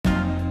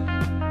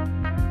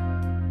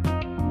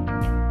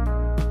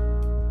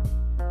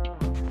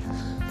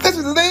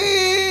is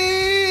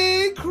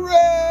Lee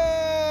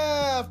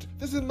Craft.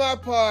 This is my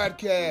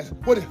podcast.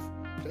 What if?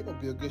 It's going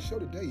to be a good show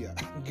today, y'all.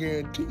 I can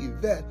guarantee you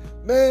that.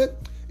 Man,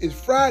 it's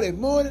Friday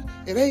morning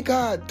and ain't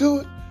God do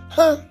it?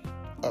 Huh?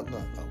 Oh, no,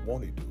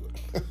 won't he do it?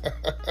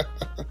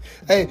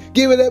 Hey,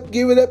 give it up,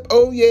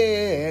 oh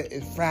yeah,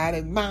 it's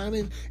Friday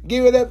morning.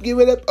 Give it up,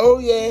 oh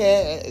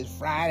yeah, it's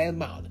Friday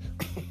morning.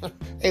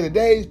 Hey,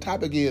 today's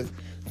topic is,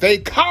 they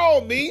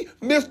call me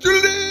Mr.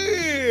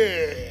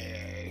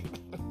 Lee.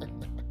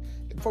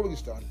 Before we get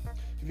started,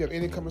 if you have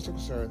any comments or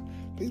concerns,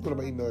 please go to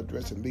my email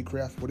address at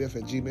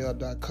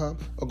leecraftwhatever@gmail.com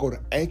or go to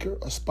Anchor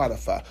or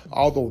Spotify.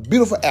 All those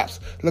beautiful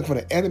apps. Look for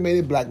the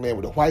animated black man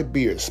with a white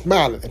beard,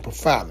 smiling and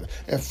profiling,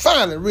 and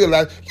finally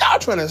realize y'all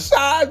trying to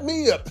size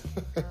me up.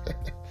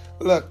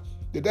 Look,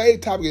 today's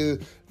topic is,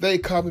 they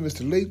call me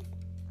Mr. Lee.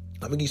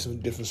 I'm gonna give you some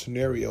different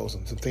scenarios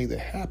and some things that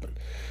happen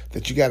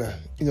that you gotta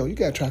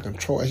try to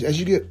control as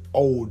you get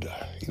older.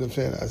 You know what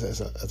I'm saying?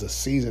 As a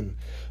seasoned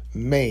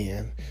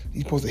man,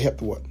 you're supposed to help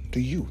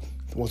the youth,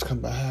 the ones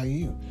coming behind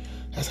you.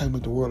 That's how you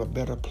make the world a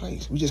better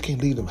place. We just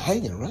can't leave them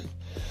hanging, right?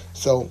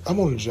 So I'm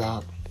on the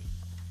job.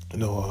 You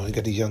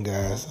got these young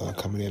guys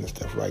coming in and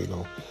stuff, right?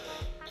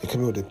 They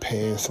come in with their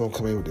pants. Some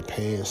come in with their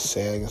pants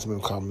sagging. Some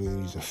of them come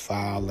in using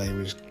foul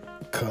language,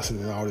 cussing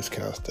and all this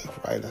kind of stuff,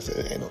 right? I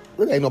said,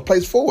 really ain't no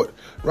place for it,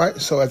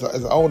 right? So as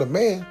an older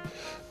man,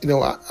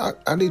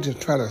 I need to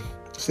try to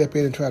step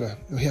in and try to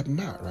help them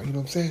out, right? You know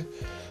what I'm saying?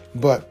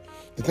 But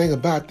the thing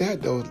about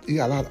that, though, you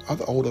got a lot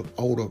of other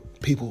older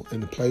people in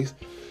the place.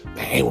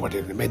 Man,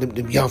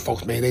 them young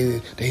folks, man,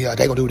 they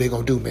gonna do what they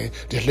gonna do, man.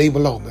 Just leave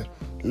them alone, man.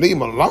 Leave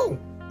them alone?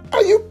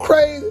 Are you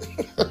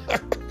crazy?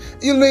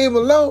 You leave them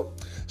alone?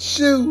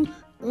 Shoot,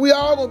 we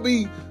all gonna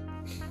be,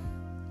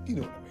 you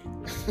know what I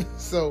mean.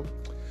 So,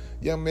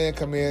 young man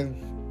come in.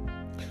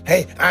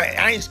 Hey,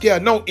 I ain't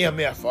scared of no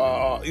MF.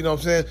 You know what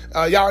I'm saying?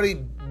 Y'all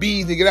need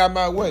bees to get out of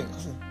my way. I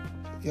said,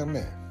 young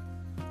man,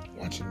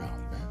 watch your mouth,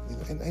 man.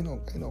 Ain't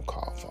no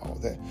call for all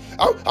that.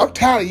 I'm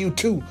tired of you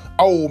too,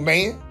 old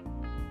man.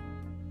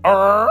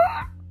 Who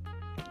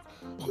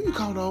you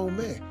calling an old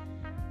man?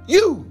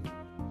 You.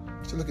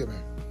 So look at me,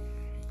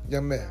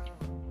 young man.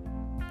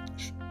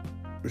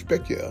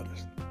 Respect your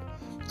elders.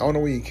 I don't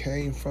know where you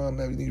came from,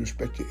 man. You need to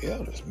respect your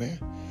elders, man.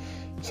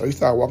 So he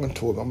started walking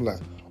toward me. I'm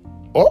like,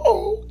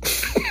 oh.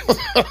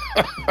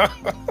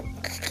 I'm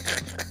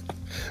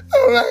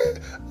like,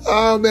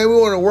 oh man, we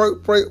want to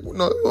work,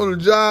 on the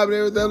job and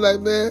everything. I'm like,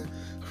 man,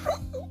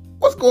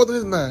 what's going through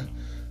his mind?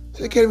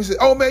 So he came and said,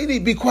 oh man, you need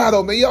to be quiet,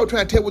 old man. Y'all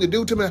trying to tell what to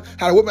do to me,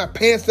 how to whip my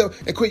pants up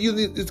and quit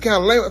using this kind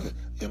of language. I said,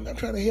 yeah, man, I'm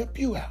trying to help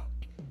you out,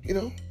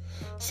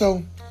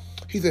 So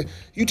he said,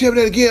 you tell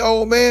me that again,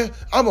 old man,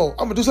 I'm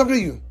gonna do something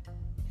to you.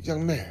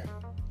 Young man,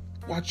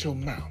 watch your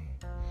mouth.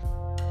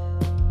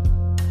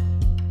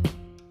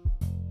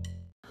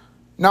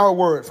 Now a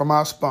word from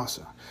our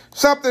sponsor.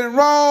 Something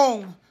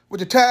wrong with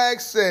the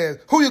tag says.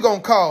 Who you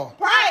gonna call?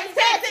 Price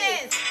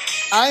Taxes.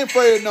 I ain't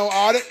afraid of no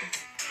audit.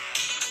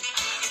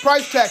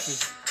 Price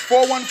Taxes,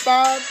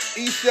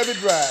 415 East Chevy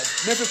Drive,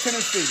 Memphis,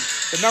 Tennessee.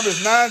 The number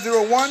is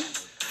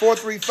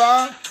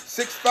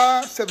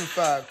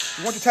 901-435-6575.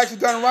 You want your taxes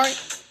done right?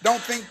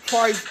 Don't think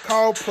twice,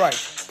 call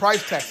Price.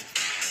 Price Taxes.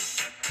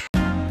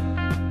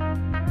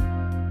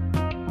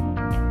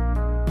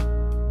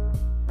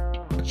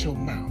 Shut your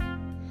mouth.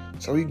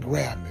 So he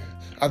grabbed me.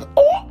 I said,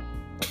 oh!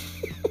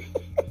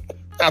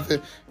 I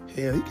said,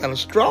 hell, he kind of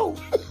strong.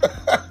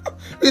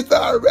 He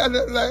started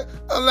running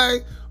I'm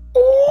like,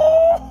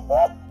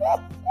 oh!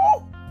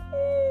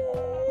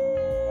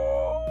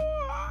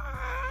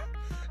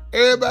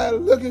 Everybody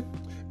looking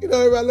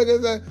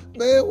like,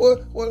 man,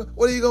 what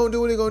are you gonna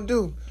do? What are you gonna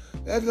do?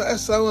 That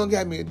song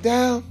got me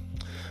down.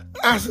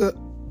 I said,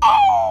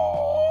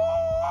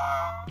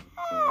 oh!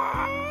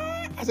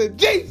 I said,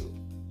 Jesus!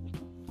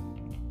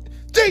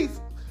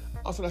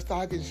 I said, I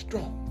started getting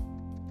strong.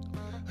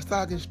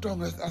 I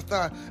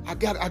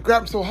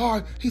grabbed him so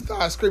hard, he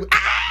started screaming,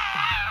 ah!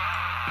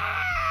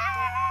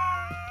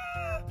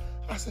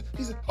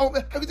 He said, oh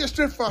man, how you get that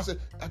strength from? I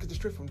said, I get the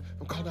strength from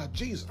calling out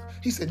Jesus.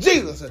 He said,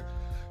 Jesus. I said,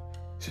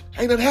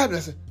 ain't nothing happening.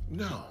 I said,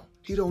 no,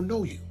 he don't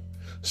know you.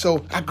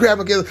 So I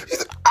grabbed him again. He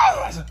said,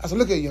 oh! I said,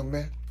 look at you, young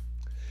man.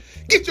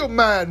 Get your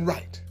mind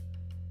right.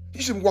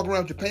 You shouldn't be walking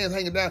around with your pants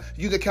hanging down.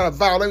 You that kind of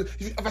violence.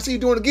 If I see you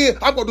doing it again,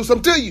 I'm going to do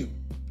something to you.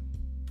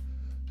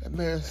 That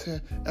man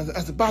said, I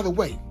said, by the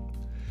way,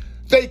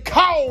 they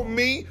call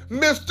me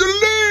Mr.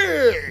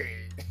 Lee.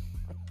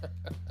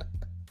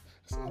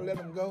 So I let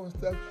him go and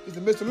stuff. He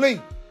said, Mr. Lee,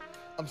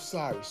 I'm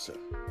sorry, sir.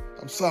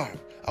 I'm sorry.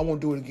 I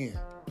won't do it again.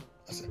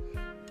 I said,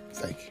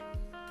 thank you.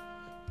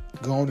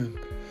 Go on and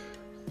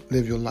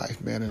live your life,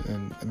 man,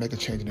 and make a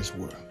change in this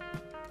world. You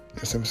know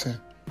what I'm saying?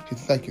 He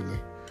said, thank you, Lee.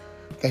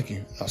 Thank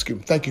you. Excuse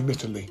me. Thank you,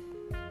 Mr. Lee.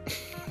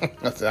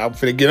 I said, I'm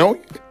finna get on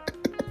you.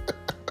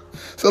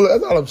 So look,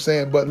 that's all I'm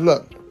saying. But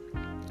look,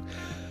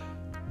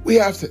 we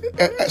have to,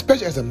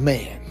 especially as a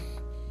man,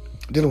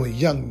 dealing with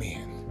young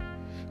men,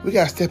 we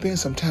got to step in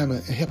sometime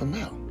and help them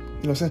out. You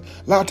know what I'm saying?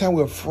 A lot of times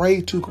we're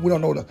afraid to, because we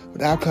don't know what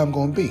the outcome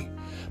going to be.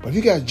 But if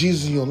you got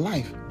Jesus in your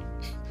life,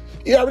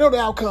 You already know the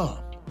outcome.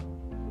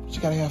 But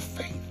you got to have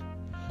faith.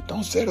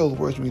 Don't say those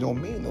words when you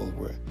don't mean those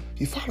words.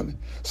 You follow me?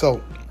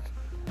 So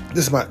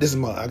this is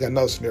my. I got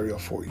another scenario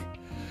for you.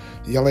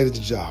 The young lady at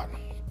the job.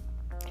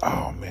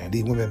 Oh man,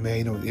 these women,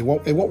 man, they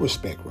won't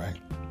respect, right?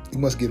 You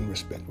must give them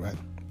respect, right?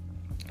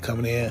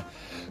 Coming in,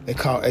 they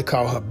call her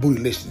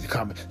bootylicious.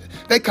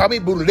 They call me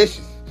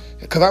bootylicious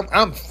because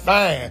I'm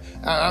fine.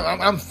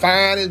 I'm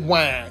fine as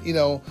wine. You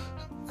know,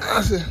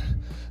 I said,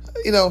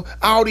 you know,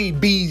 all these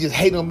bees just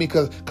hate on me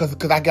because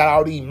I got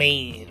all these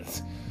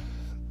mans.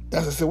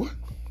 I said, what?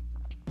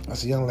 I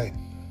said, young lady.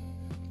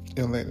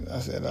 I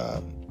said,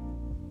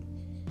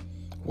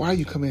 why are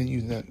you coming in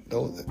using that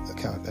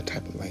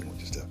type of language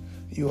and stuff?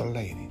 You're a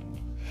lady.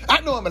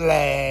 I know I'm a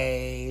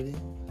lady.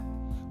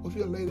 Well, if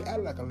you're a lady,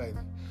 act like a lady.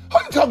 Who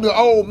you talking to, an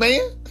old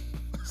man?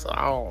 So,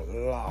 oh,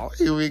 Lord,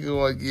 here we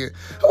go again.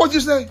 What'd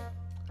you say?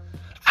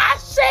 I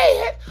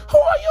said, who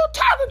are you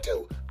talking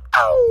to?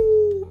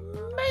 Oh,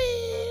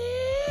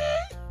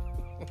 man.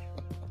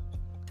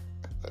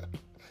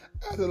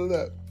 I said,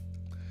 look,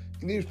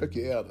 you need to respect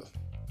your elders.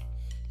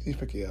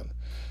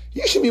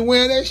 You should be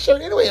wearing that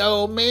shirt anyway,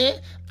 old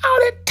man. All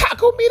that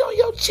taco meat on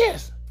your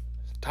chest.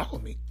 Taco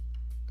meat?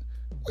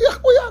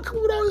 Where y'all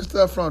come with all this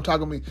stuff from,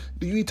 taco meat?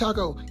 Do you eat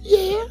taco?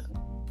 Yeah.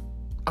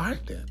 All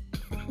right, then.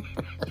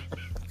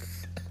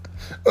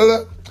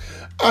 Well,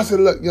 I said,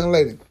 look, young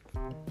lady,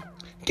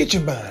 get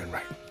your mind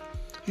right.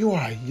 You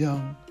are a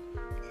young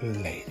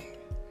lady.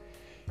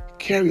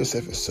 Carry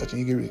yourself as such,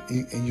 and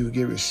you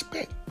get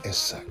respect as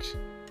such.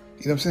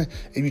 You know what I'm saying?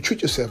 If you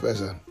treat yourself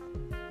as a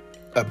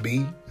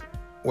B,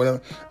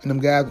 whatever, and them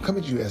guys will come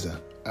at you as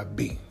a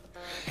B.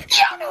 You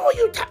don't know who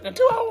you talking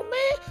to, old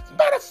man.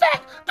 Matter of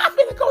fact, I'm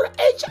finna go to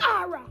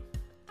HR.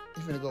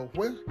 You finna go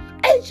where?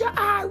 HR.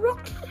 I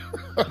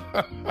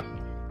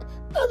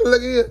said,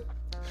 look at here.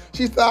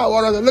 She started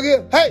walking. Look at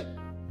here. Hey,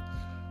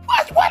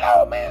 what,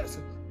 old man? I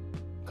said,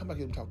 come back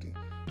here and talk to you.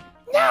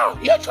 No,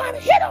 you're trying to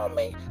hit on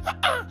me.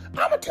 I'm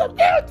gonna tell you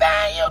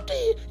everything you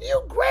did.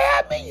 You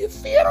grabbed me. You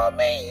fit on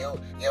me. You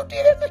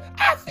did everything.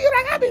 I feel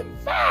like I've been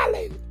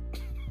violated.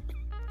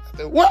 I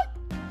said, what?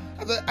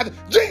 I said,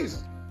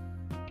 Jesus.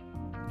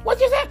 What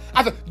you say?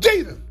 I said,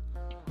 Jesus.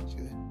 She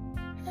said,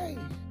 hey,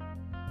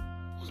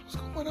 what's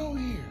going on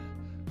here?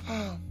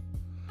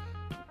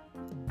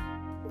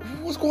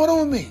 What's going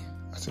on with me?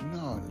 I said,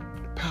 no, the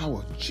power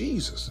of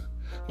Jesus.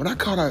 When I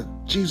call out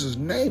Jesus'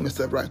 name and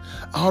stuff, right,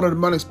 all of the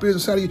demonic spirits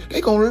inside of you,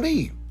 they gonna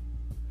leave.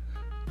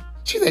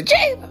 She said,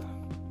 Jesus.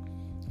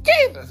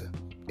 I said,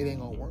 it ain't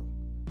gonna work.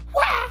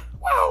 Why?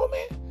 Why, old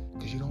man?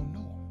 Because you don't know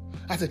him.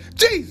 I said,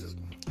 Jesus.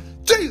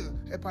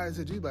 That probably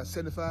said Jesus about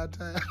 75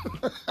 times.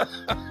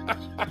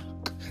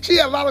 She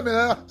had a lot of me,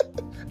 huh?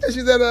 And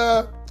she said,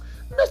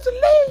 Mr.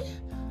 Lee,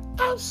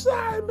 I'm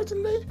sorry,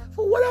 Mr. Lee,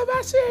 for whatever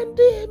I said and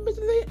did, Mr.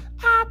 Lee.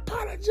 I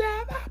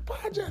apologize.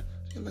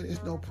 She's like,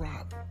 it's no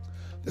problem.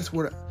 That's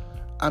what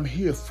I'm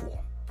here for.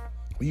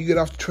 When you get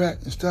off the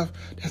track and stuff,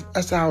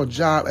 that's our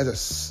job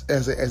as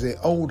an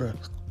older,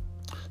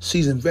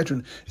 seasoned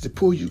veteran, is to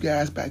pull you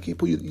guys back in,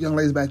 pull you young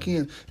ladies back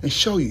in, and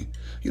show you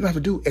don't have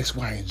to do X,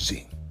 Y, and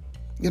Z.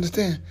 You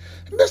understand?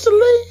 Mr.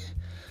 Lee,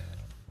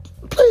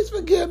 please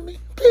forgive me.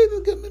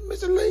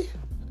 Mr. Lee.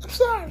 I'm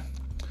sorry.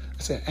 I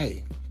said,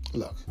 hey,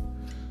 look,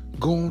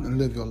 go on and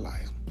live your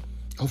life.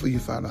 Hopefully you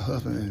find a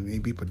husband and you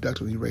be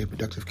productive and you raise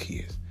productive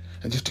kids.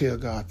 And just tell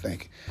God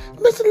thank you.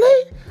 Mr.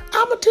 Lee,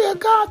 I'm going to tell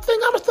God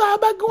thank you. I'm going to start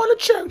back going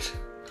to church.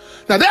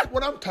 Now that's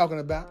what I'm talking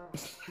about.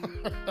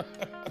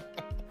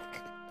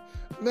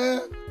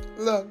 Man,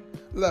 look,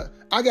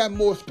 I got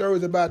more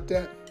stories about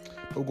that,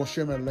 but we're going to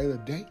share them at a later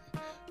date.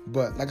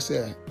 But like I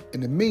said,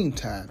 in the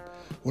meantime,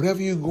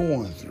 whatever you're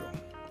going through,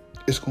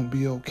 it's going to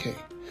be okay.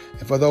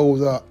 And for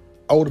those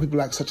older people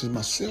like such as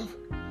myself,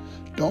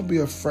 don't be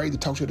afraid to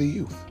talk to the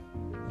youth.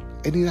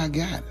 They need our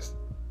guidance.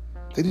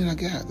 That's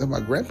what my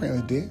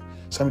grandparents did.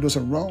 Somebody doing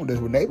something wrong. That's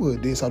what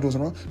neighborhood did. Somebody doing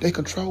something wrong. They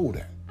control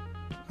that.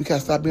 We got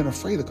to stop being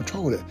afraid to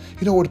control that.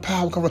 You know where the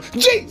power comes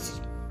from? Jesus!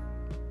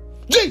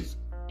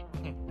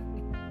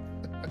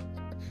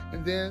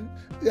 And then,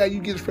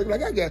 you get straight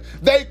like I got.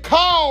 They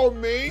call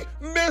me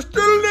Mr.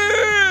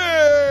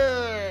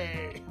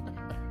 Lee!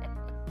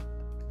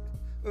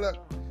 Look,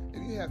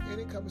 if you have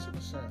any comments or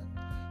concern,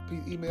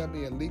 please email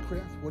me at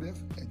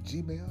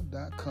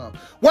leecraft@gmail.com.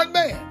 One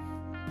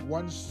man,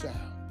 one sound.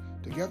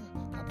 Together,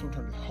 I'm going to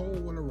turn the whole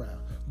world around.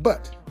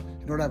 But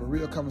in order to have a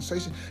real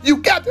conversation, you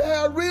got to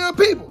have real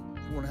people.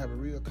 If you want to have a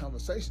real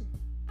conversation,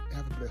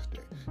 have a blessed day.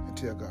 And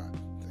tell God,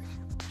 thank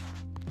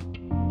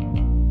you.